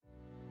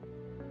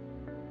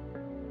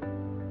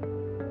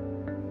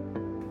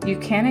You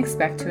can't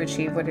expect to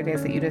achieve what it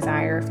is that you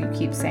desire if you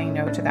keep saying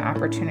no to the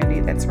opportunity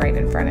that's right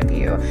in front of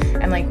you.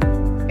 And like,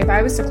 if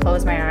I was to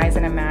close my eyes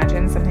and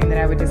imagine something that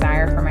I would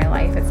desire for my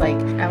life, it's like,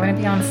 I want to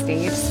be on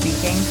stage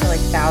speaking to like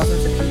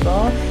thousands of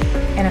people.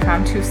 And if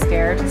I'm too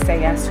scared to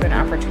say yes to an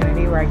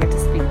opportunity where I get to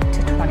speak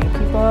to 20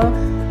 people,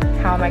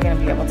 how am I going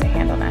to be able to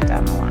handle that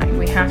down the line?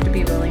 We have to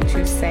be willing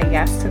to say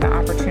yes to the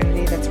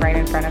opportunity that's right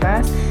in front of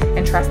us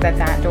and trust that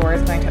that door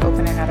is going to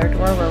open another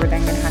door where we're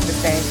then going to have to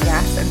say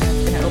yes, and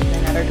that's going to open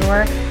another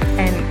door.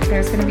 And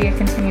there's going to be a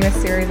continuous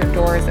series of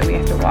doors that we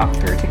have to walk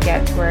through to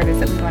get to where it is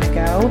that we want to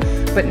go.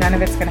 But none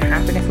of it's going to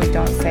happen if we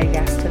don't say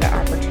yes to the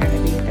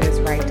opportunity that is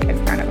right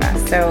in front of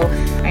us. So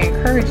I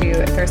encourage you,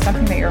 if there's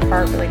something that your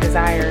heart really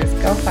desires,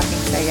 go fucking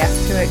say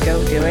yes to it.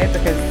 Go do it,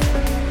 because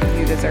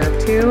you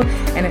deserve to.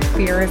 And if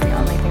fear is the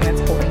only thing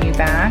that's holding you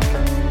back,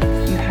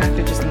 you have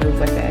to just move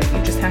with it.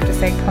 You just have to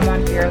say, come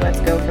on, fear,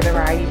 let's go for the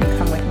ride. You can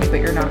come with me, but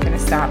you're not going to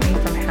stop me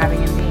from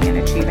having and being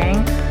and achieving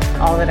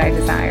all that I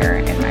desire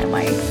in my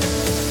life.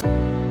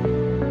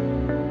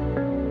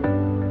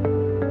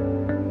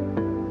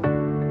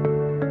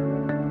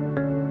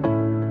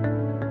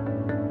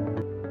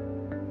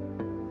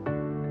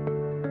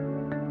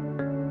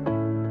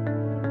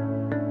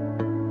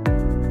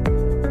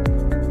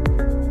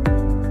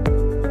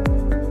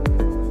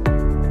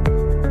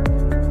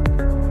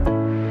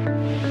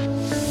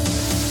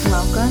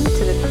 Welcome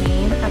to the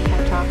Queen of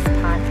Pep Talks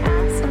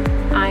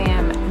podcast. I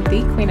am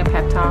the Queen of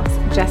Pep Talks,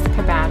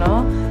 Jessica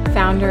Battle,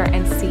 founder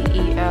and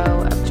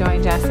CEO of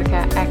Join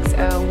Jessica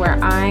XO, where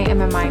I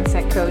am a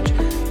mindset coach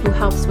who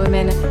helps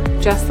women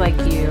just like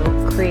you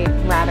create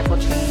radical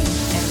change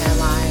in their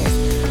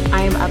lives.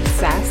 I am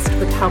obsessed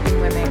with helping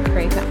women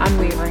create the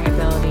unwavering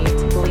ability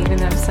to believe in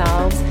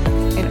themselves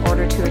in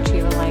order to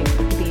achieve a life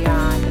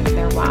beyond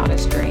their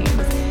wildest dreams.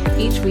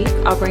 Each week,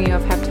 I'll bring you a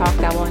pep talk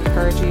that will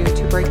encourage you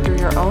to break through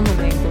your own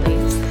limiting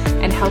beliefs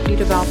and help you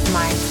develop a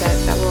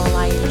mindset that will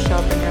allow you to show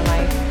up in your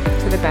life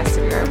to the best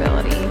of your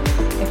ability.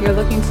 If you're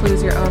looking to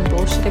lose your own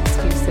bullshit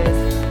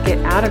excuses, get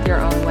out of your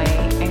own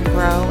way, and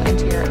grow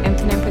into your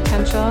infinite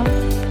potential,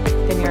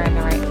 then you're in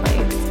the right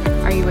place.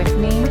 Are you with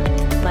me?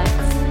 Let's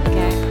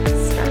get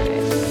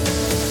started.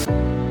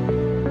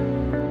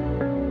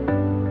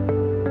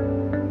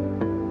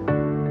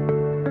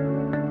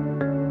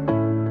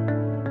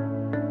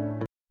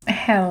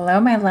 Hello,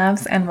 my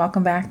loves, and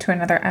welcome back to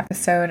another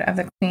episode of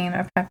the Queen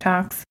of Pep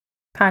Talks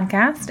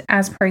podcast.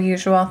 As per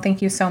usual,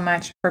 thank you so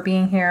much for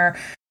being here,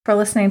 for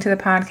listening to the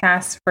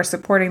podcast, for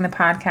supporting the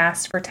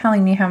podcast, for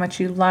telling me how much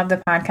you love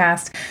the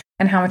podcast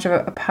and how much of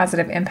a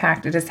positive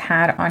impact it has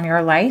had on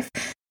your life.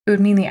 It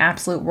would mean the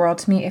absolute world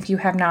to me if you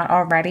have not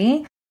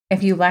already.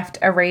 If you left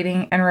a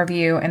rating and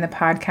review in the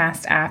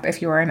podcast app,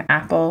 if you are an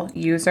Apple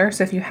user.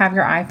 So if you have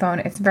your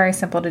iPhone, it's very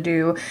simple to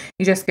do.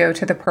 You just go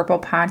to the Purple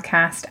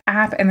Podcast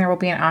app and there will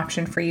be an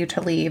option for you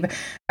to leave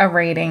a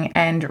rating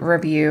and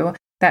review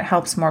that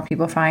helps more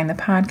people find the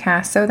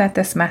podcast so that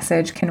this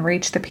message can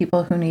reach the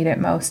people who need it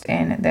most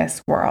in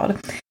this world.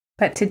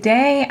 But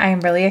today I'm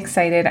really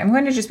excited. I'm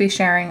going to just be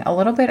sharing a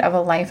little bit of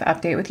a life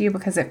update with you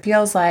because it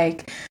feels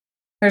like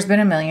there's been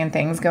a million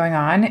things going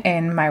on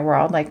in my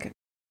world, like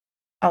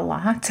a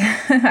lot.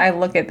 I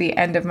look at the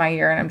end of my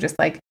year and I'm just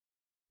like,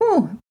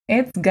 ooh,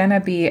 it's gonna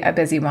be a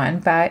busy one,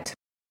 but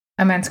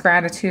immense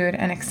gratitude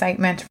and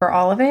excitement for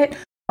all of it.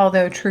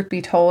 Although truth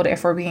be told,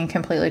 if we're being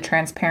completely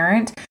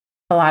transparent,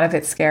 a lot of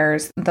it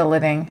scares the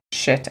living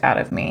shit out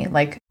of me,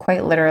 like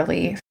quite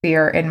literally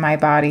fear in my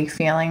body,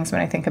 feelings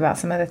when I think about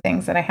some of the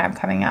things that I have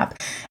coming up.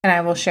 And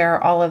I will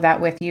share all of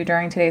that with you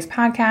during today's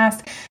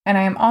podcast. And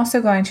I am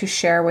also going to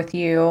share with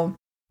you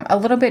a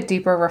little bit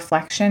deeper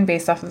reflection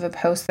based off of a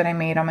post that I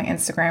made on my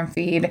Instagram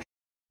feed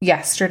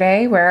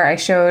yesterday, where I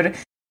showed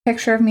a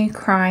picture of me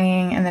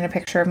crying and then a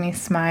picture of me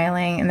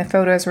smiling, and the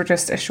photos were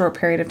just a short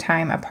period of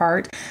time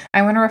apart.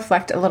 I want to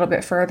reflect a little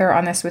bit further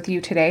on this with you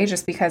today,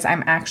 just because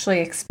I'm actually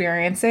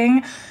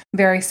experiencing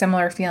very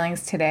similar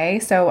feelings today.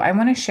 So I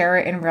want to share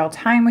it in real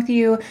time with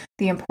you,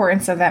 the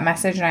importance of that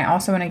message, and I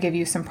also want to give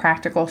you some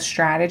practical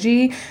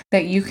strategy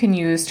that you can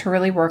use to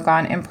really work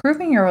on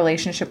improving your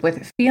relationship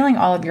with feeling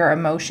all of your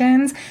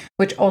emotions,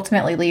 which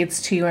ultimately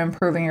leads to you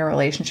improving your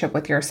relationship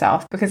with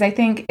yourself. Because I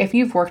think if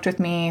you've worked with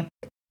me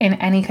in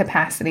any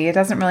capacity, it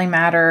doesn't really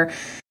matter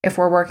if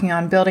we're working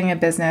on building a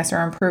business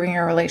or improving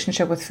your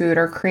relationship with food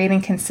or creating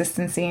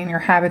consistency in your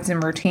habits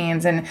and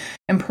routines and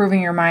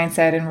improving your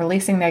mindset and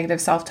releasing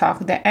negative self-talk.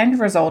 The end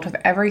result of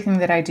everything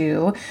that I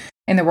do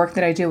and the work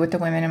that I do with the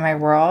women in my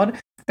world,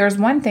 there's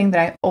one thing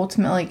that I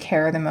ultimately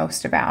care the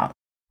most about.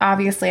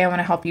 Obviously, I want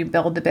to help you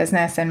build the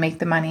business and make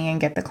the money and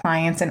get the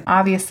clients. And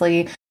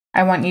obviously,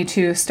 I want you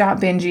to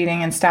stop binge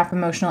eating and stop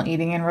emotional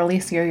eating and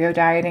release yo-yo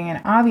dieting.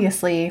 And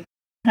obviously,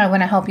 I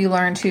want to help you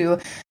learn to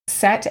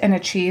set and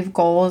achieve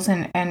goals,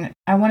 and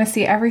I want to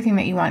see everything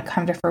that you want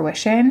come to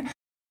fruition.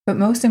 But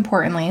most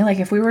importantly, like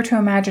if we were to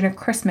imagine a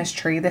Christmas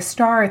tree, the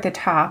star at the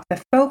top,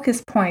 the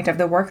focus point of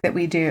the work that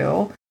we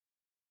do,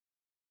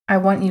 I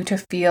want you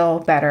to feel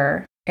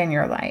better in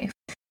your life.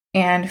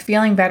 And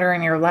feeling better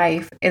in your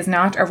life is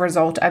not a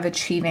result of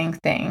achieving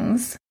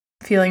things.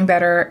 feeling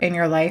better in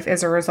your life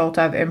is a result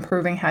of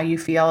improving how you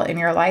feel in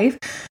your life.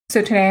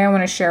 So today I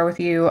want to share with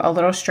you a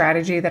little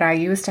strategy that I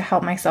use to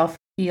help myself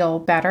feel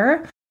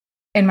better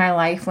in my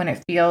life when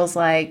it feels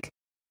like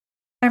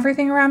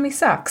everything around me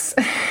sucks.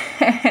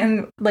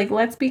 And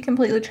let's be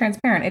completely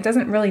transparent. It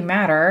doesn't really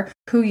matter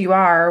who you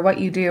are, what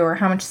you do, or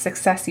how much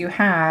success you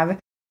have.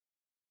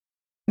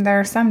 There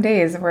are some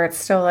days where it's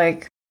still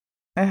like,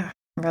 ugh,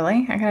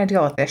 really? I gotta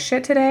deal with this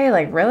shit today?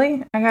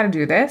 Really? I gotta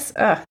do this?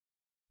 Ugh.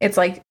 It's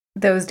like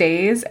those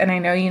days, and I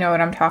know you know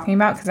what I'm talking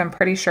about because I'm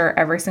pretty sure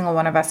every single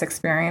one of us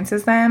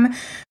experiences them,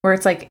 where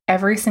it's like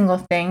every single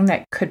thing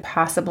that could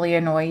possibly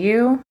annoy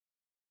you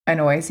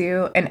annoys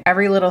you, and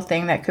every little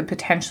thing that could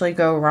potentially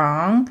go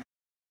wrong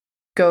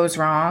goes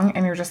wrong,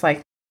 and you're just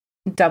like,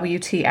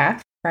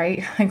 WTF,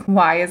 right?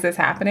 Why is this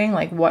happening?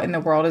 What in the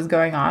world is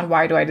going on?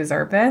 Why do I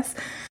deserve this?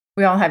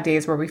 We all have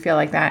days where we feel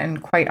like that.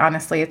 And quite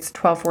honestly, it's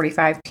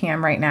 12:45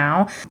 p.m. right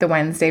now, the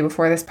Wednesday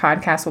before this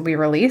podcast will be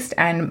released.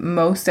 And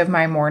most of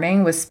my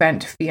morning was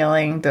spent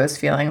feeling those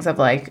feelings of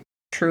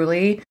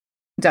truly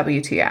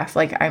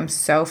WTF. I'm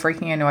so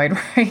freaking annoyed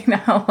right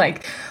now.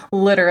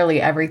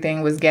 Literally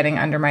everything was getting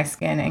under my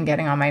skin and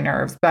getting on my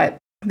nerves. But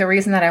the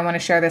reason that I want to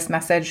share this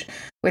message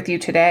with you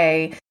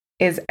today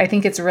is I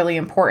think it's really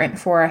important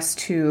for us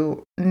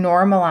to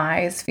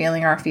normalize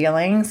feeling our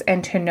feelings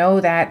and to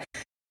know that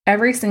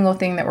every single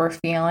thing that we're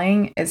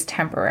feeling is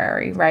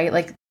temporary,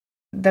 right?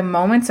 The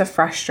moments of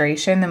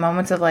frustration, the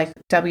moments of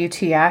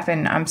WTF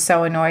and I'm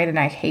so annoyed and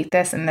I hate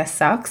this and this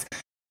sucks,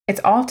 it's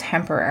all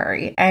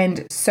temporary.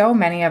 And so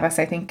many of us,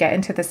 I think, get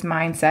into this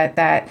mindset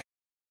that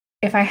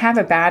if I have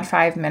a bad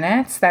 5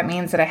 minutes, that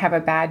means that I have a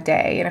bad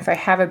day. And if I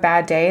have a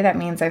bad day, that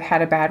means I've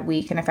had a bad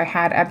week. And if I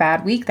had a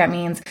bad week, that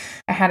means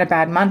I had a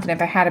bad month. And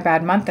if I had a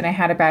bad month, then I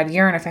had a bad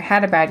year. And if I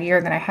had a bad year,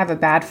 then I have a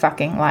bad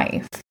fucking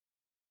life.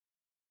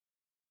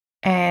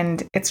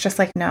 And it's just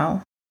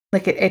no,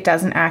 it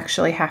doesn't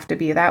actually have to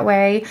be that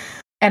way.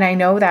 And I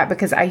know that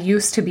because I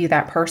used to be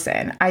that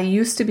person. I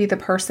used to be the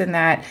person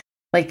that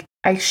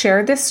I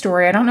shared this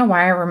story. I don't know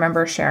why I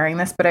remember sharing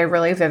this, but I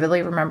really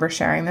vividly remember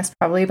sharing this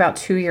probably about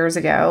 2 years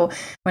ago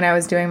when I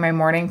was doing my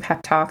morning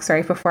pep talks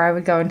right before I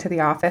would go into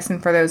the office.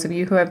 And for those of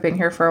you who have been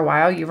here for a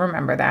while, you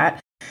remember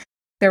that.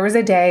 There was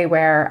a day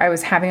where I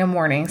was having a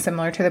morning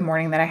similar to the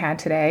morning that I had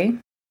today.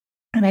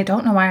 And I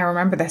don't know why I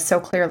remember this so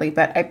clearly,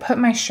 but I put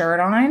my shirt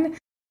on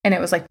and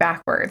it was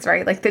backwards,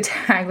 right? The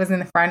tag was in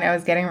the front. I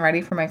was getting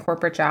ready for my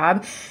corporate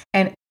job.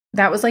 And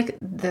that was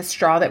the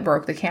straw that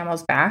broke the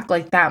camel's back.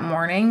 That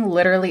morning,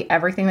 literally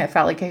everything that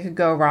felt like it could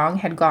go wrong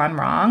had gone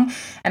wrong.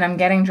 And I'm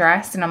getting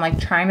dressed and I'm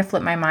trying to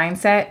flip my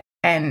mindset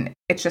and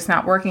it's just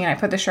not working. And I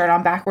put the shirt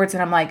on backwards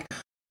and I'm like,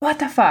 what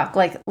the fuck?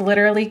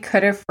 Literally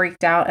could have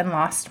freaked out and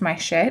lost my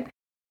shit.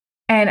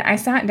 And I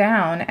sat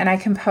down and I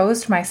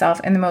composed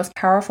myself in the most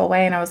powerful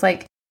way. And I was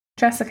like,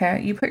 Jessica,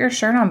 you put your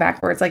shirt on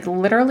backwards,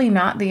 literally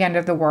not the end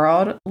of the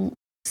world.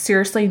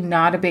 Seriously,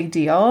 not a big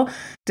deal.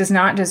 Does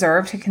not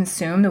deserve to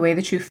consume the way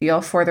that you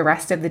feel for the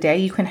rest of the day.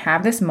 You can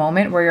have this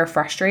moment where you're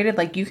frustrated.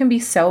 You can be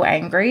so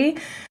angry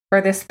for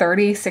this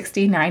 30,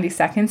 60, 90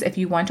 seconds if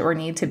you want or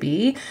need to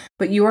be,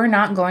 but you are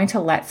not going to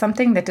let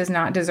something that does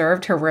not deserve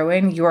to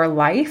ruin your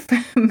life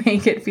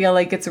make it feel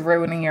like it's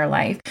ruining your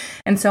life.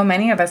 And so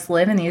many of us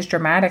live in these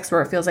dramatics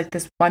where it feels like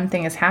this one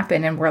thing has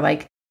happened and we're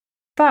like,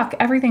 fuck,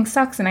 everything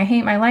sucks and I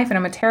hate my life and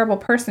I'm a terrible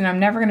person. I'm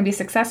never going to be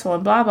successful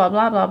and blah, blah,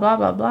 blah, blah, blah,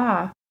 blah,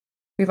 blah.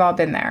 We've all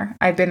been there.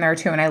 I've been there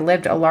too. And I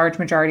lived a large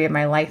majority of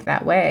my life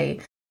that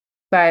way.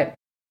 But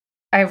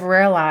I've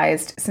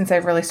realized since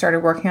I've really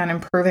started working on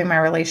improving my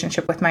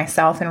relationship with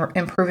myself and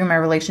improving my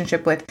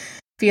relationship with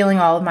feeling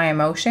all of my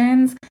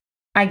emotions,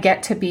 I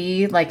get to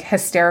be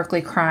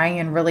hysterically crying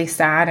and really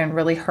sad and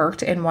really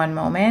hurt in one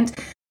moment.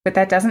 But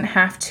that doesn't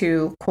have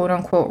to, quote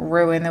unquote,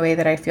 ruin the way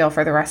that I feel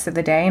for the rest of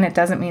the day. And it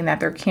doesn't mean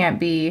that there can't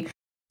be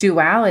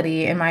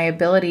duality in my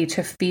ability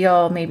to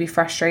feel maybe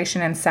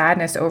frustration and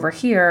sadness over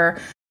here,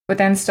 but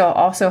then still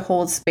also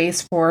hold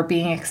space for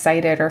being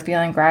excited or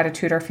feeling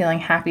gratitude or feeling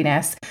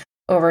happiness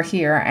over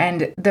here.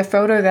 And the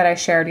photo that I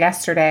shared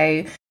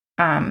yesterday,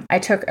 I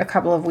took a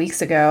couple of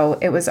weeks ago.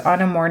 It was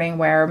on a morning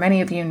where many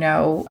of you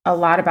know a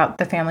lot about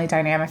the family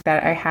dynamic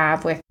that I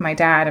have with my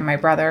dad and my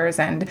brothers.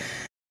 And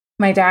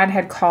my dad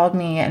had called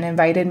me and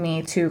invited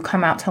me to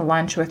come out to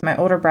lunch with my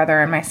older brother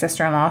and my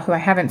sister-in-law, who I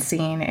haven't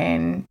seen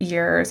in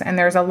years. And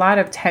there's a lot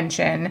of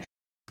tension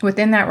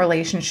within that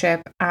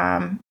relationship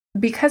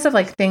because of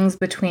things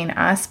between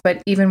us,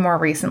 but even more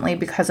recently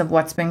because of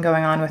what's been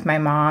going on with my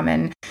mom.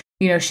 And,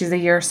 she's a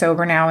year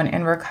sober now and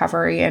in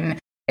recovery. And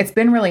it's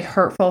been really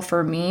hurtful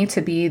for me to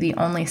be the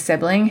only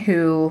sibling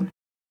who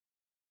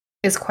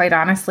is quite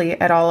honestly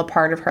at all a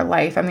part of her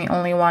life. I'm the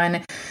only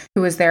one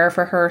who is there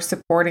for her,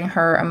 supporting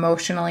her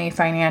emotionally,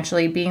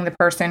 financially, being the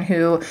person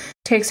who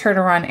takes her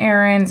to run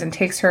errands and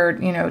takes her,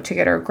 to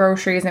get her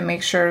groceries and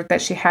make sure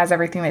that she has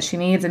everything that she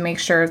needs and make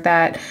sure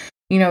that,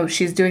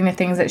 she's doing the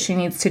things that she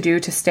needs to do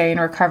to stay in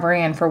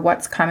recovery and for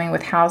what's coming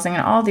with housing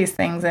and all these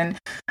things. And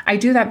I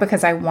do that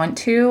because I want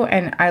to,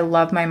 and I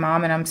love my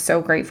mom and I'm so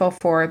grateful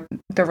for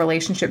the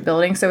relationship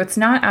building. So it's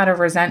not out of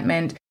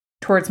resentment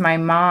towards my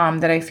mom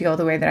that I feel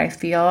the way that I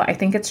feel. I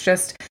think it's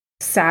just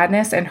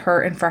sadness and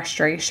hurt and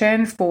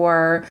frustration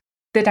for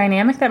the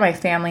dynamic that my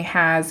family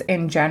has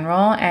in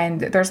general.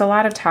 And there's a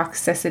lot of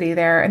toxicity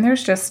there. And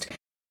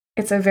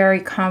it's a very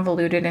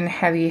convoluted and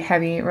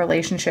heavy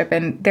relationship.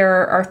 And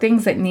there are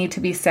things that need to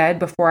be said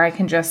before I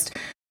can just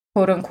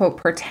quote unquote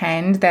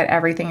pretend that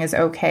everything is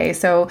okay.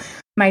 So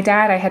my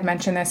dad, I had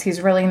mentioned this,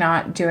 he's really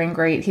not doing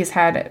great.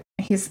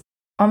 He's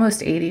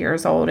almost 80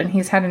 years old, and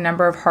he's had a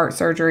number of heart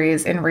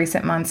surgeries in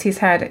recent months. He's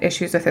had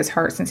issues with his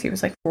heart since he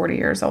was like 40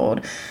 years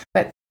old,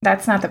 but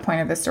that's not the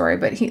point of the story.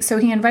 But he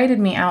invited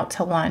me out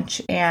to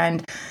lunch,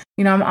 and,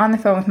 I'm on the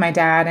phone with my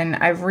dad, and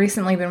I've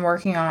recently been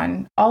working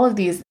on all of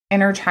these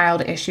inner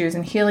child issues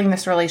and healing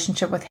this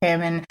relationship with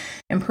him and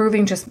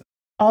improving just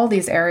all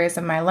these areas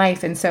of my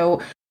life. And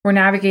so we're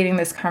navigating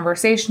this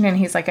conversation, and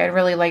he's like, I'd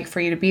really like for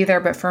you to be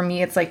there. But for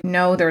me, it's like,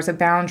 no, there's a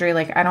boundary.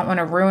 Like, I don't want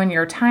to ruin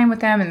your time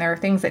with them. And there are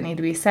things that need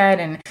to be said.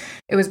 And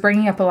it was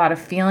bringing up a lot of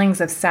feelings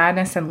of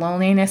sadness and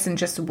loneliness and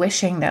just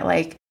wishing that,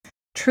 like,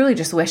 truly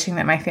just wishing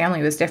that my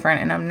family was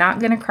different. And I'm not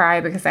going to cry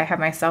because I have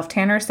my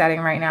self-tanner setting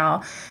right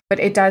now, but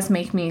it does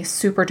make me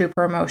super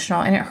duper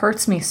emotional. And it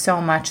hurts me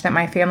so much that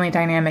my family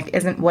dynamic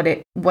isn't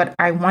what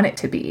I want it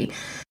to be.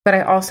 But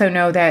I also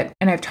know that,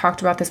 and I've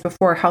talked about this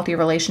before, healthy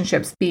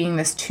relationships being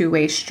this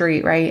two-way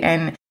street, right?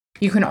 And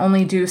you can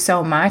only do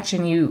so much,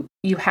 and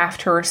you have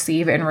to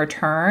receive in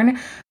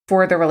return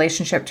for the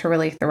relationship to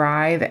really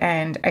thrive.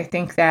 And I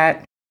think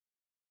that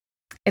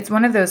it's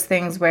one of those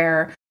things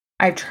where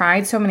I've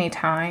tried so many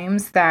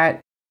times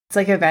that it's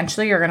like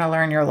eventually you're going to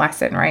learn your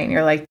lesson, right? And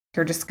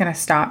you're just going to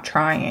stop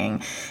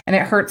trying. And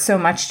it hurts so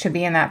much to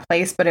be in that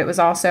place, but it was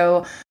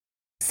also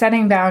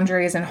setting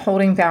boundaries and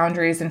holding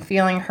boundaries and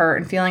feeling hurt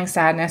and feeling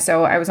sadness.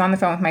 So I was on the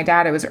phone with my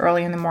dad. It was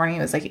early in the morning.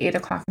 It was like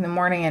 8:00 in the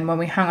morning. And when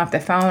we hung up the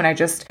phone,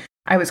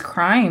 I was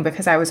crying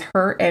because I was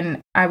hurt, and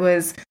I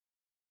was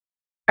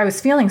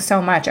feeling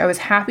so much. I was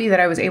happy that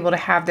I was able to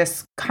have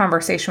this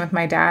conversation with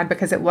my dad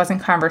because it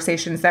wasn't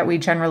conversations that we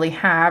generally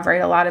have,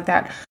 right? A lot of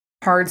that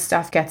hard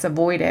stuff gets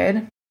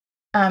avoided.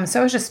 So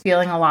I was just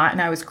feeling a lot,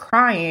 and I was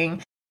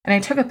crying, and I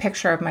took a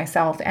picture of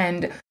myself.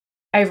 And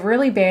I've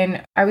really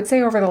been, I would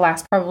say over the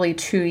last probably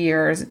 2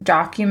 years,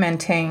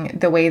 documenting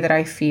the way that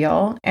I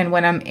feel. And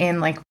when I'm in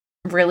like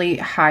really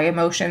high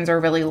emotions or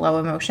really low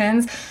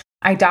emotions,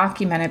 I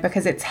document it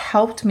because it's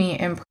helped me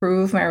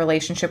improve my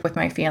relationship with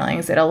my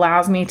feelings. It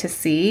allows me to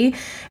see,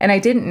 and I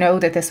didn't know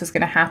that this was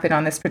going to happen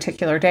on this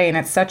particular day. And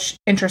it's such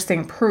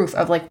interesting proof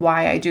of like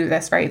why I do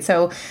this, right?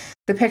 So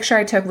the picture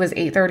I took was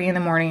 8:30 in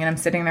the morning, and I'm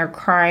sitting there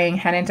crying,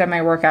 hadn't done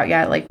my workout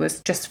yet, like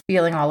was just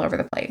feeling all over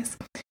the place.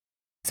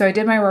 So I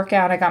did my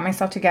workout, I got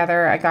myself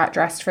together, I got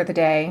dressed for the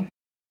day.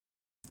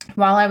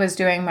 While I was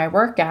doing my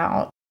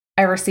workout,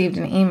 I received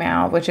an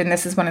email, and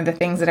this is one of the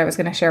things that I was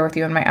going to share with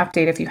you in my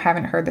update if you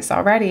haven't heard this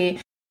already.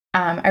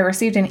 I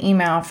received an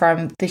email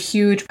from the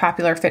huge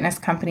popular fitness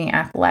company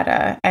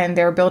Athleta, and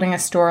they're building a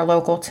store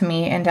local to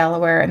me in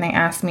Delaware, and they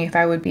asked me if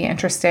I would be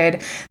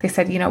interested. They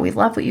said, we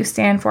love what you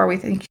stand for. We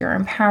think you're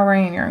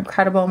empowering and you're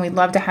incredible, and we'd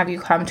love to have you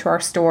come to our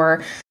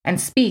store and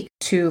speak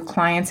to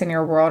clients in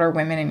your world or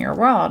women in your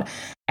world.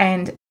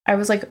 And I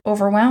was like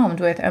overwhelmed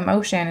with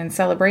emotion and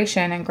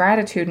celebration and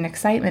gratitude and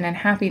excitement and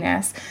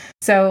happiness.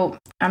 So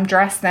I'm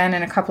dressed then,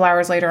 and a couple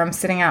hours later, I'm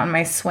sitting out in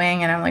my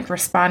swing, and I'm like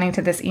responding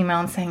to this email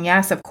and saying,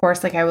 yes, of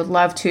course, like I would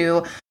love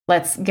to,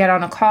 let's get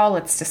on a call.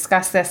 Let's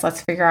discuss this.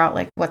 Let's figure out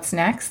like what's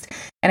next.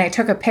 And I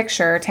took a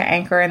picture to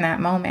anchor in that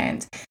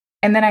moment.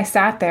 And then I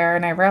sat there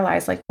and I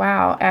realized like,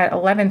 wow, at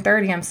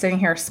 11:30, I'm sitting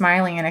here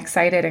smiling and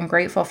excited and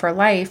grateful for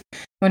life,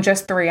 when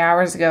just 3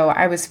 hours ago,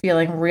 I was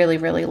feeling really,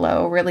 really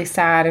low, really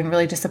sad and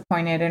really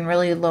disappointed and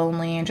really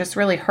lonely and just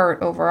really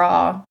hurt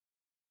overall.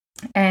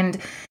 And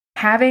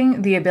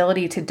having the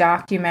ability to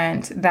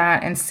document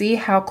that and see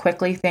how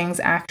quickly things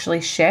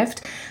actually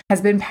shift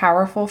has been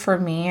powerful for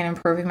me in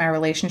improving my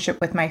relationship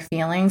with my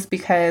feelings,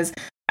 because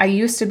I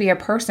used to be a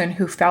person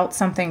who felt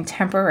something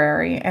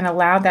temporary and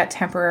allowed that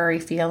temporary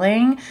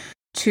feeling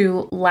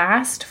to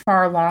last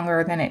far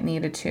longer than it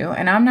needed to.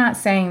 And I'm not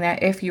saying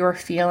that if your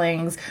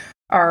feelings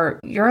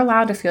you're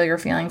allowed to feel your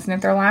feelings, and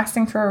if they're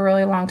lasting for a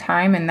really long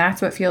time and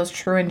that's what feels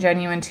true and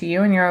genuine to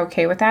you and you're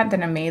okay with that,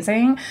 then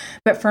amazing.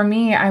 But for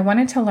me, I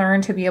wanted to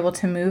learn to be able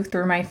to move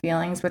through my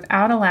feelings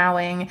without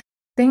allowing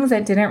things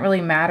that didn't really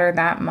matter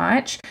that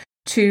much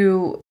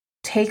to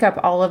take up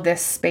all of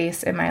this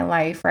space in my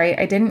life, right?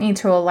 I didn't need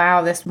to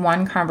allow this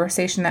one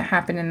conversation that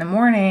happened in the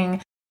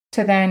morning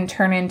to then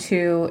turn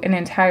into an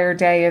entire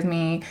day of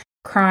me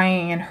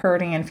crying and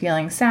hurting and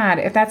feeling sad.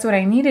 If that's what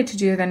I needed to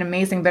do, then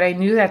amazing. But I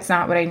knew that's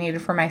not what I needed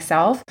for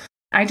myself.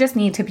 I just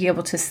need to be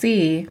able to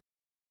see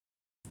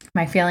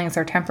my feelings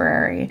are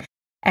temporary.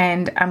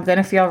 And I'm going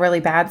to feel really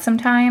bad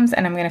sometimes,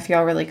 and I'm going to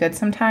feel really good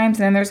sometimes.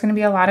 And then there's going to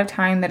be a lot of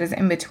time that is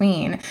in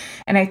between.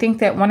 And I think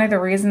that one of the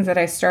reasons that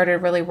I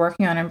started really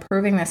working on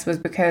improving this was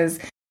because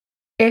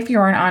if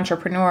you're an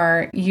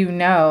entrepreneur, you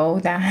know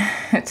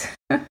that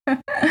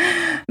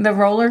the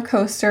roller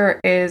coaster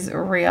is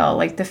real.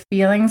 Like the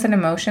feelings and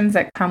emotions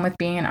that come with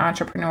being an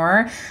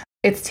entrepreneur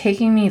it's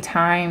taking me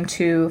time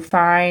to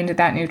find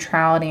that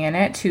neutrality in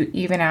it, to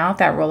even out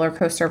that roller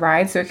coaster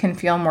ride so it can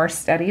feel more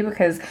steady,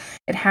 because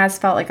it has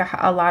felt like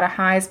a lot of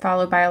highs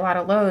followed by a lot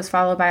of lows,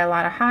 followed by a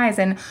lot of highs.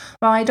 And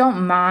while I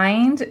don't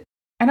mind,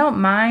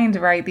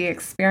 right, the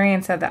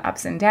experience of the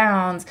ups and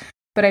downs,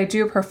 but I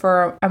do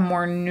prefer a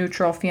more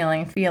neutral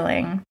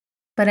feeling.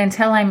 But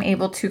until I'm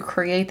able to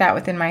create that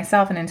within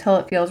myself, and until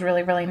it feels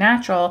really, really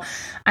natural,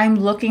 I'm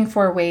looking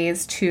for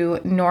ways to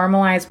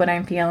normalize what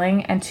I'm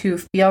feeling and to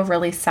feel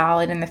really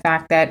solid in the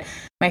fact that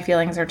my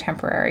feelings are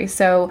temporary.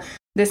 So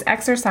this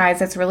exercise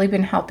that's really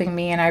been helping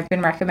me, and I've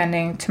been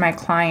recommending to my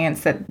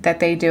clients that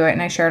they do it,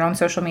 and I shared on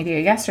social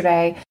media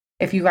yesterday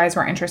if you guys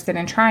were interested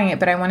in trying it,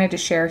 but I wanted to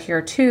share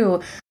here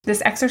too.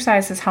 This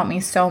exercise has helped me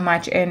so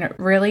much in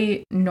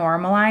really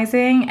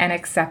normalizing and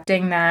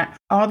accepting that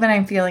all that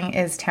I'm feeling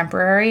is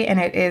temporary and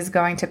it is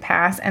going to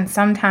pass. And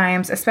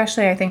sometimes,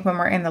 especially I think when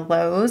we're in the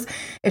lows,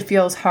 it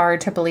feels hard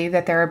to believe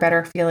that there are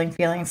better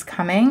feelings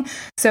coming.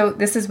 So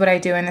this is what I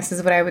do, and this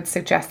is what I would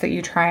suggest that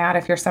you try out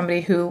if you're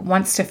somebody who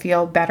wants to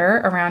feel better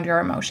around your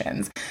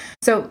emotions.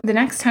 So the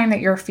next time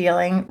that you're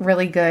feeling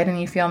really good and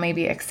you feel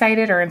maybe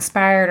excited or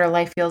inspired, or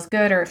life feels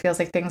good, or it feels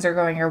like things are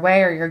going your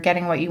way, or you're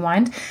getting what you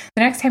want,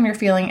 the next time you're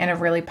feeling in a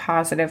really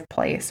positive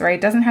place, right?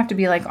 It doesn't have to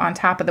be like on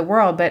top of the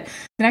world, but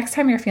the next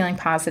time you're feeling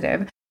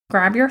positive,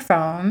 grab your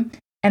phone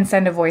and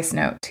send a voice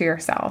note to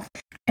yourself.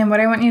 And what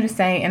I want you to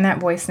say in that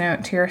voice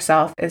note to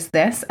yourself is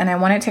this, and I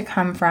want it to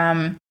come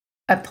from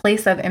a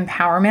place of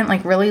empowerment,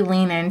 like really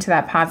lean into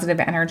that positive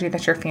energy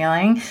that you're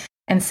feeling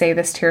and say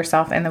this to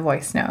yourself in the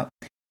voice note.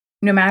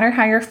 No matter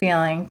how you're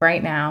feeling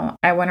right now,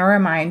 I want to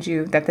remind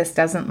you that this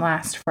doesn't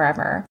last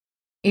forever.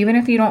 Even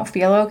if you don't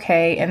feel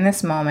okay in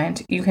this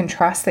moment, you can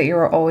trust that you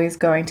are always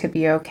going to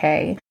be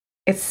okay.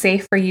 It's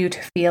safe for you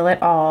to feel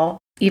it all,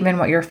 even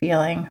what you're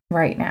feeling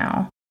right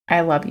now.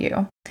 I love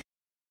you.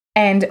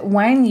 And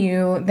when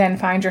you then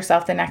find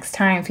yourself the next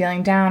time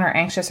feeling down or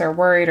anxious or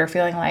worried, or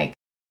feeling like,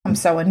 I'm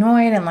so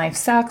annoyed and life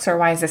sucks, or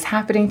why is this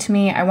happening to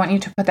me? I want you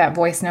to put that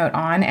voice note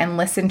on and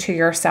listen to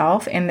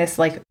yourself in this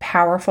like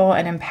powerful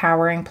and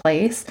empowering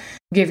place.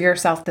 Give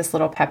yourself this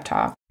little pep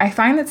talk. I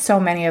find that so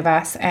many of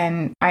us,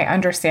 and I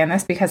understand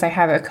this because I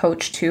have a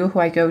coach too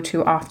who I go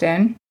to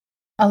often.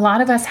 A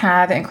lot of us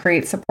have and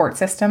create support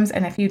systems.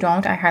 And if you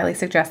don't, I highly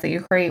suggest that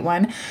you create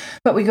one.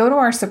 But we go to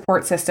our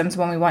support systems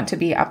when we want to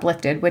be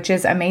uplifted, which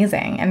is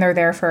amazing. And they're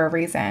there for a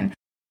reason.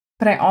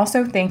 But I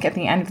also think at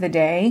the end of the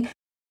day,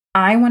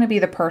 I want to be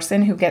the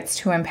person who gets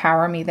to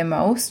empower me the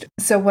most.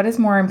 So what is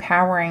more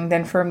empowering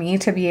than for me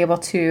to be able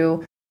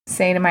to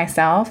say to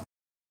myself,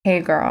 hey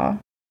girl,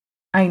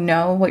 I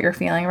know what you're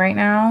feeling right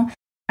now.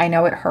 I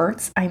know it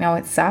hurts. I know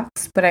it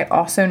sucks, but I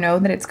also know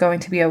that it's going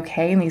to be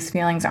okay. And these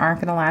feelings aren't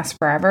going to last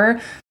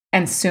forever.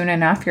 And soon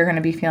enough, you're going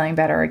to be feeling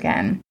better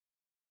again.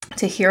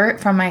 To hear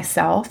it from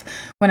myself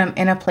when I'm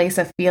in a place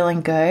of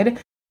feeling good,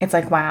 it's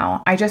like,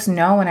 wow, I just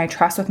know and I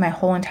trust with my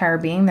whole entire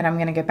being that I'm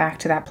going to get back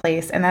to that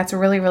place. And that's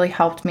really, really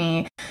helped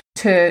me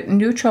to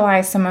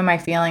neutralize some of my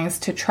feelings,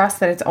 to trust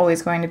that it's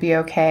always going to be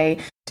okay,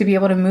 to be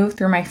able to move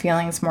through my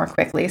feelings more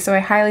quickly. So I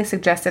highly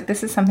suggest if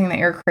this is something that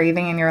you're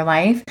craving in your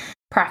life,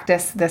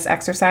 practice this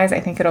exercise. I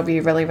think it'll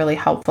be really, really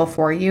helpful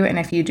for you. And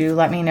if you do,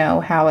 let me know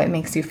how it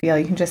makes you feel.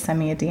 You can just send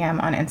me a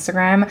DM on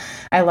Instagram.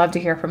 I love to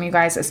hear from you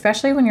guys,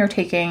 especially when you're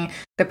taking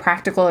the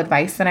practical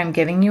advice that I'm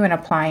giving you and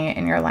applying it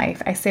in your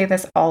life. I say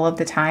this all of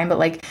the time, but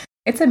like,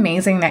 it's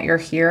amazing that you're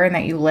here and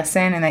that you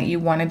listen and that you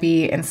want to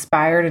be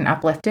inspired and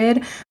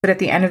uplifted. But at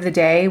the end of the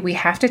day, we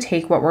have to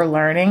take what we're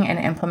learning and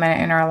implement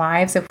it in our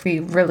lives if we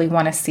really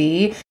want to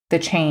see the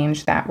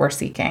change that we're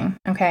seeking.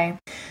 Okay.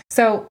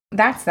 So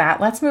that's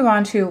that. Let's move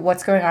on to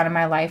what's going on in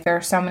my life. There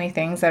are so many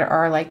things that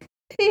are like,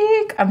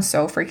 I'm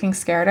so freaking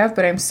scared of,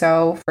 but I'm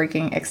so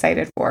freaking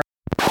excited for.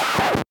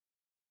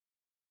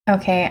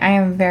 Okay, I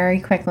am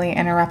very quickly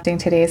interrupting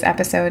today's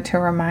episode to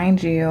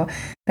remind you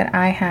that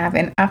I have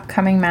an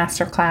upcoming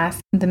masterclass,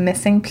 The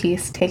Missing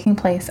Piece, taking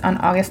place on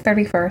August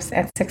 31st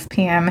at 6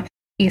 p.m.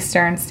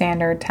 Eastern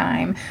Standard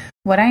Time.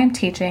 What I am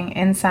teaching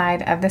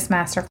inside of this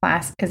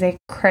masterclass is a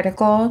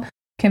critical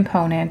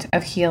component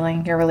of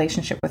healing your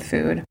relationship with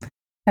food.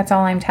 That's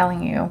all I'm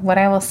telling you. What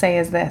I will say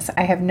is this.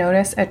 I have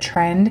noticed a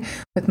trend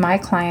with my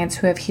clients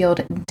who have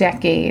healed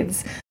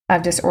decades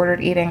of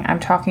disordered eating.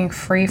 I'm talking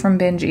free from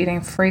binge eating,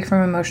 free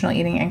from emotional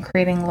eating, and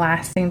creating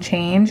lasting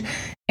change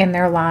in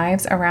their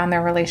lives around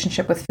their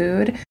relationship with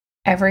food.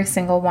 Every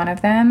single one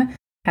of them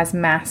has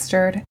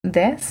mastered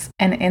this.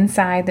 And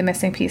inside the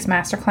Missing Piece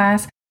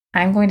Masterclass,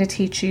 I'm going to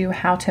teach you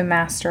how to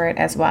master it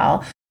as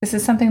well. This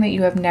is something that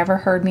you have never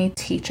heard me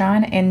teach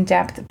on in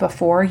depth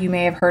before. You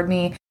may have heard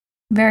me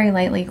very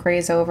lightly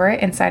graze over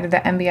it inside of the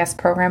MBS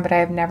program, but I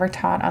have never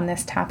taught on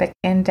this topic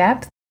in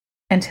depth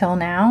until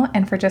now.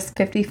 And for just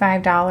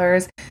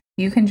 $55,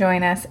 you can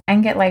join us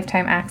and get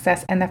lifetime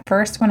access. And the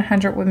first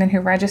 100 women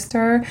who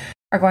register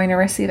are going to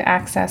receive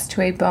access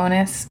to a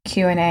bonus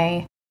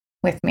Q&A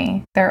with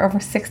me. There are over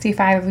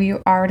 65 of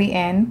you already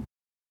in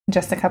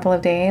just a couple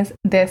of days.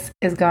 This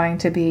is going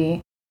to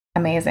be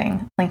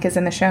amazing. Link is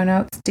in the show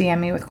notes. DM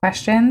me with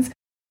questions.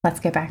 Let's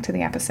get back to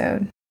the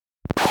episode.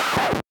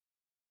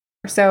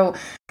 So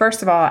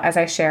first of all, as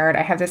I shared,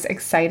 I have this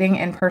exciting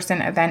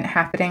in-person event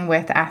happening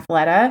with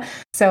Athleta.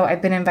 So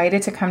I've been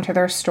invited to come to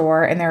their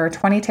store, and there are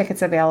 20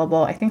 tickets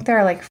available. I think there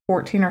are like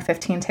 14 or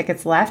 15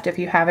 tickets left. If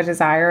you have a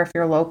desire, if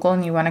you're local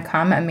and you want to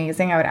come,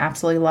 amazing. I would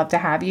absolutely love to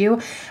have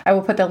you. I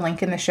will put the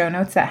link in the show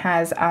notes that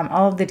has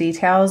all of the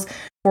details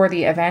for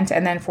the event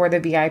and then for the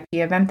VIP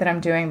event that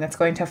I'm doing that's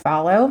going to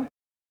follow.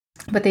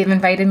 But they've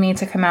invited me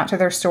to come out to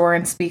their store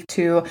and speak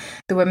to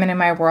the women in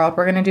my world.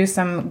 We're going to do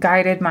some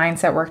guided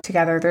mindset work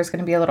together. There's going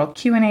to be a little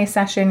Q&A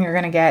session. You're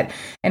going to get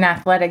an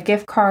Athleta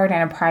gift card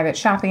and a private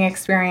shopping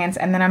experience.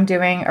 And then I'm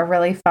doing a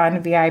really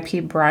fun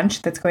VIP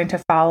brunch that's going to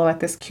follow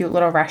at this cute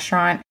little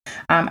restaurant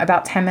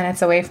about 10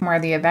 minutes away from where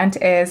the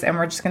event is. And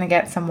we're just going to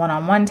get some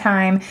one-on-one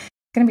time.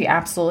 It's going to be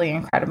absolutely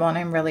incredible. And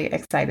I'm really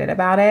excited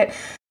about it.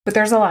 But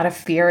there's a lot of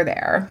fear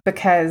there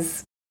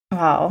because,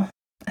 well,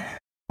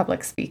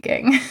 public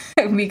speaking,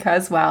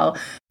 because, well,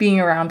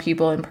 being around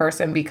people in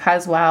person,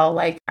 because, well,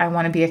 like I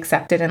want to be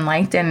accepted and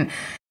liked. And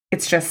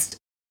it's just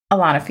a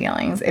lot of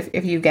feelings.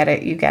 If you get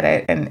it, you get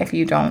it. And if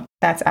you don't,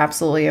 that's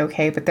absolutely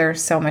okay. But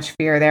there's so much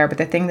fear there. But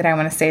the thing that I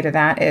want to say to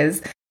that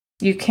is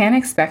you can't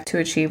expect to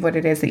achieve what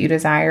it is that you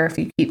desire if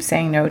you keep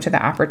saying no to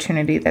the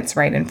opportunity that's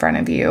right in front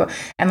of you.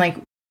 And like,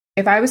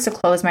 if I was to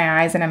close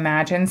my eyes and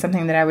imagine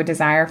something that I would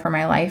desire for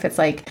my life, it's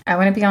like, I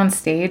want to be on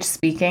stage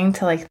speaking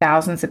to like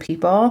thousands of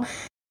people.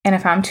 And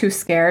if I'm too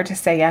scared to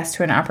say yes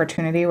to an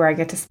opportunity where I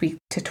get to speak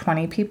to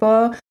 20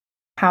 people,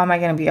 how am I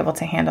going to be able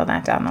to handle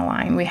that down the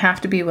line? We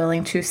have to be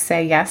willing to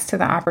say yes to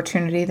the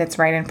opportunity that's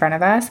right in front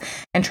of us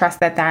and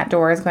trust that that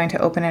door is going to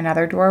open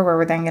another door where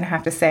we're then going to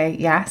have to say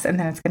yes, and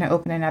then it's going to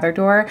open another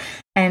door.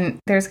 And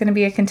there's going to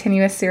be a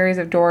continuous series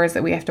of doors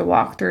that we have to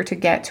walk through to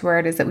get to where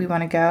it is that we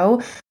want to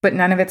go. But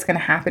none of it's going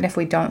to happen if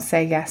we don't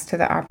say yes to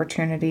the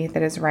opportunity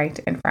that is right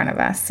in front of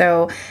us.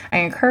 So I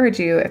encourage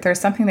you, if there's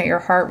something that your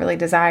heart really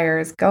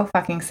desires, go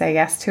fucking say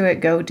yes to it.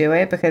 Go do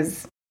it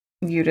because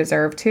you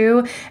deserve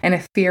to. And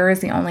if fear is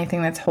the only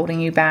thing that's holding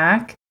you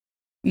back,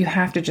 you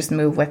have to just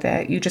move with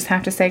it. You just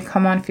have to say,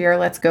 come on, fear,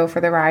 let's go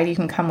for the ride. You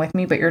can come with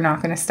me, but you're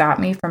not going to stop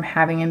me from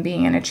having and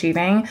being and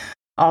achieving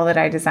all that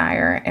I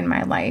desire in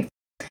my life.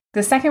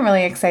 The second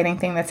really exciting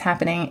thing that's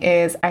happening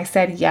is I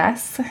said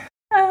yes.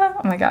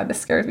 Oh my God, this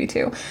scares me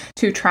too.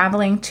 To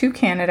traveling to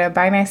Canada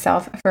by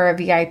myself for a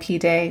VIP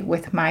day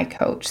with my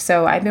coach.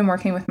 So I've been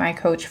working with my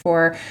coach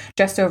for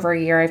just over a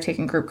year. I've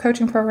taken group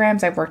coaching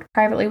programs. I've worked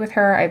privately with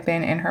her. I've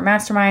been in her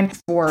mastermind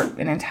for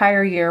an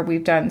entire year.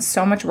 We've done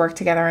so much work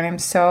together, and I'm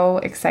so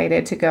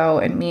excited to go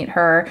and meet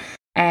her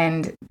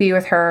and be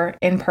with her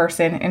in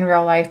person, in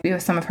real life, be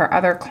with some of her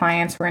other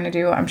clients. We're going to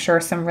do, I'm sure,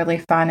 some really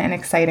fun and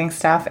exciting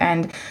stuff.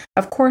 And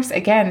of course,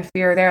 again,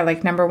 fear there,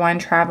 like number one,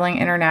 traveling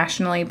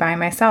internationally by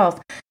myself.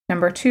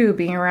 Number two,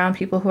 being around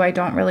people who I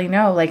don't really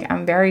know. Like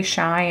I'm very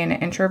shy and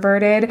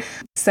introverted.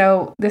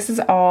 So this is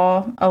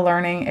all a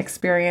learning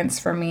experience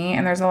for me.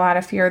 And there's a lot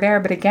of fear there.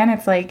 But again,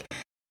 it's like,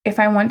 if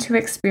I want to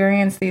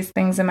experience these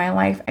things in my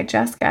life, I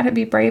just got to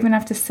be brave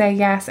enough to say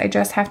yes. I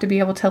just have to be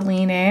able to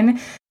lean in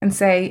and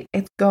say,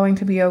 it's going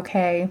to be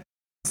okay.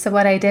 So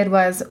what I did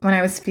was, when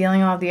I was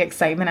feeling all the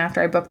excitement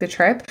after I booked the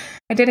trip,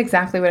 I did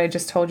exactly what I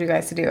just told you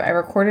guys to do. I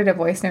recorded a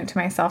voice note to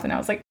myself and I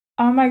was like,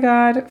 oh my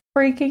God,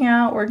 freaking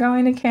out. We're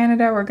going to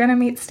Canada. We're going to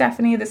meet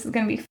Stephanie. This is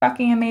going to be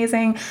fucking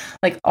amazing.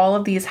 Like all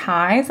of these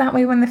highs. That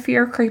way, when the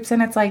fear creeps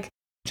in, it's like,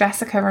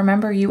 Jessica,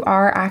 remember, you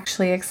are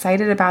actually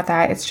excited about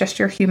that. It's just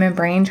your human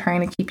brain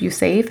trying to keep you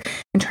safe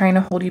and trying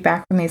to hold you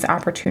back from these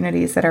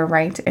opportunities that are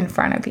right in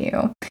front of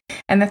you.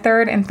 And the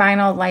third and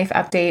final life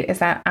update is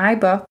that I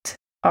booked,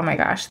 oh my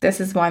gosh, this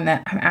is one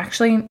that I'm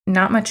actually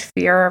not much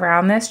fear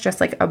around this,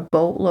 just like a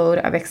boatload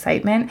of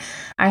excitement.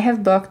 I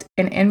have booked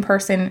an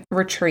in-person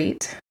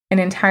retreat, an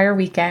entire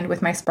weekend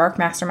with my Spark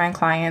Mastermind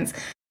clients.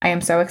 I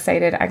am so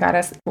excited. I got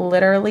us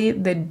literally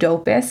the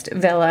dopest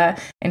villa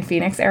in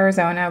Phoenix,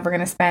 Arizona. We're going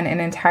to spend an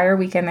entire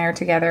weekend there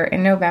together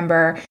in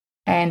November,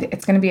 and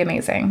it's going to be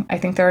amazing. I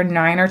think there are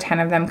 9 or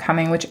 10 of them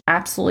coming, which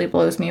absolutely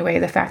blows me away.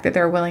 The fact that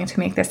they're willing to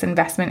make this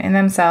investment in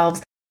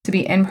themselves, to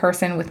be in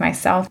person with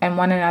myself and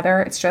one another.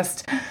 It's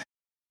just,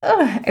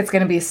 it's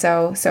going to be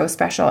so, so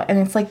special. And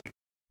it's like,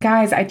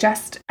 guys,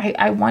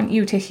 I want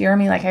you to hear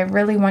me. Like, I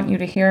really want you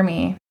to hear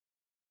me.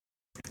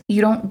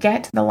 You don't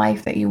get the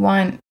life that you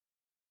want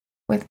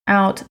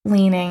without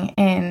leaning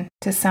in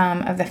to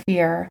some of the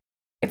fear.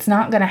 It's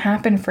not going to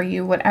happen for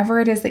you. Whatever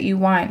it is that you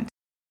want,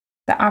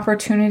 the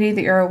opportunity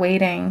that you're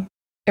awaiting,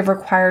 it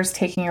requires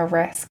taking a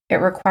risk. It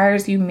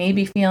requires you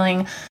maybe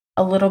feeling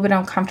a little bit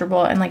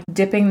uncomfortable and like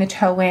dipping the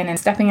toe in and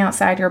stepping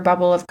outside your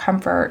bubble of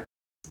comfort.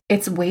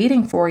 It's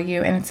waiting for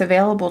you and it's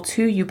available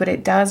to you, but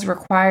it does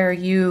require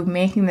you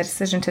making the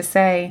decision to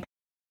say,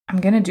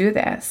 I'm going to do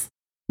this.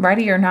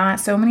 Ready or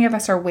not, so many of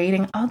us are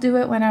waiting. I'll do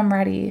it when I'm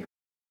ready.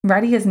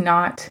 Ready is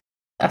not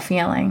a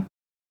feeling.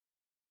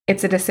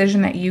 It's a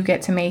decision that you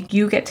get to make.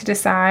 You get to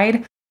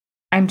decide,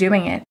 I'm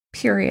doing it,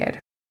 period.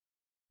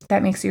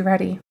 That makes you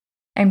ready.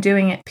 I'm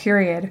doing it,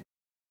 period.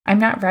 I'm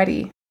not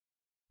ready.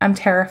 I'm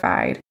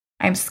terrified.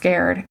 I'm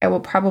scared. I will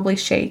probably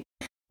shake.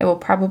 I will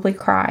probably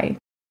cry.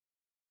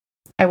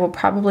 I will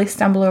probably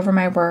stumble over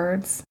my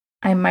words.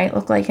 I might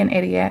look like an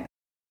idiot.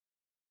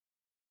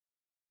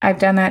 I've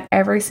done that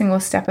every single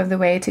step of the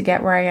way to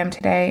get where I am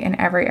today in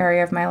every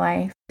area of my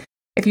life.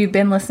 If you've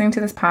been listening to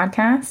this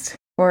podcast,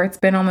 or it's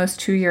been almost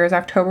 2 years,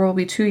 October will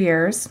be 2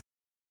 years.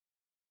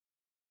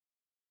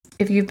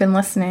 If you've been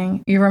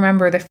listening, you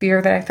remember the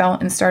fear that I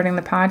felt in starting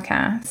the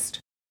podcast,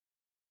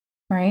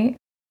 right?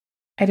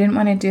 I didn't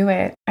want to do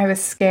it. I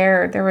was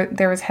scared.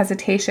 There was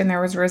hesitation.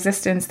 There was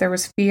resistance. There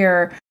was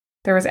fear.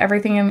 There was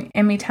everything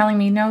in me telling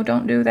me, no,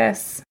 don't do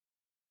this.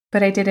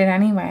 But I did it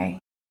anyway.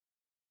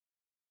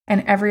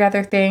 And every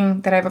other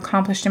thing that I've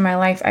accomplished in my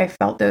life, I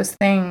felt those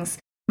things,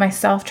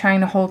 myself trying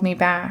to hold me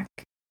back.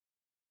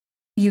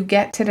 You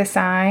get to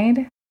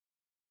decide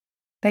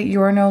that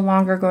you're no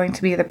longer going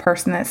to be the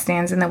person that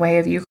stands in the way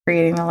of you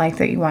creating the life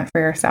that you want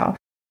for yourself.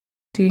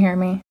 Do you hear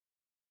me?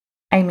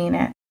 I mean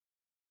it.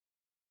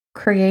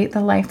 Create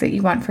the life that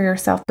you want for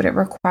yourself, but it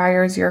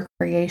requires your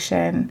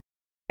creation.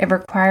 It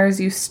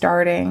requires you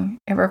starting.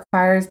 It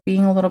requires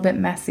being a little bit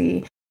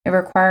messy. It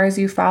requires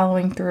you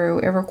following through.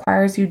 It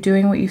requires you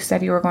doing what you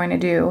said you were going to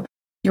do.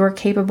 You're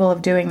capable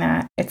of doing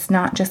that. It's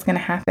not just going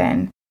to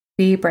happen.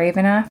 Be brave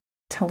enough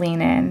to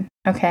lean in,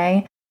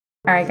 okay?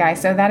 All right,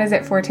 guys, so that is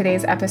it for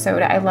today's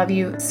episode. I love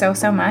you so,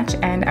 so much,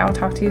 and I will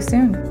talk to you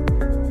soon.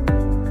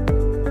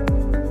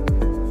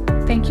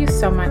 Thank you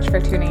so much for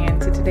tuning in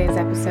to today's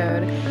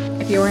episode.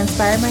 If you were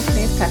inspired by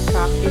today's pep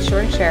talk, be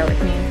sure to share it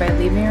with me by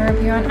leaving a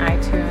review on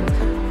iTunes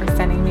or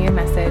sending me a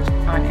message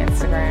on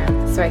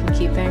Instagram so I can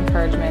keep the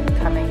encouragement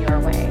coming your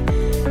way.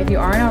 If you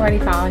aren't already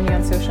following me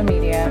on social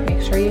media,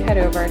 make sure you head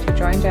over to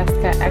Join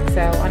Jessica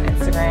XO on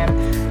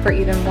Instagram for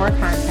even more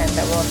content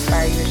that will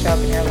inspire you to show up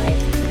in your life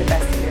to the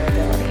best of your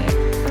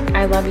ability.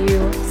 I love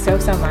you so,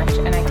 so much,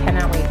 and I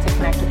cannot wait to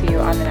connect with you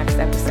on the next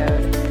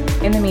episode.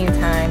 In the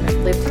meantime,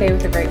 live today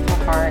with a grateful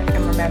heart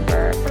and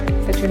remember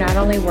that you're not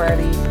only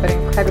worthy, but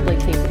incredibly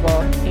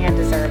capable and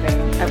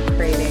deserving.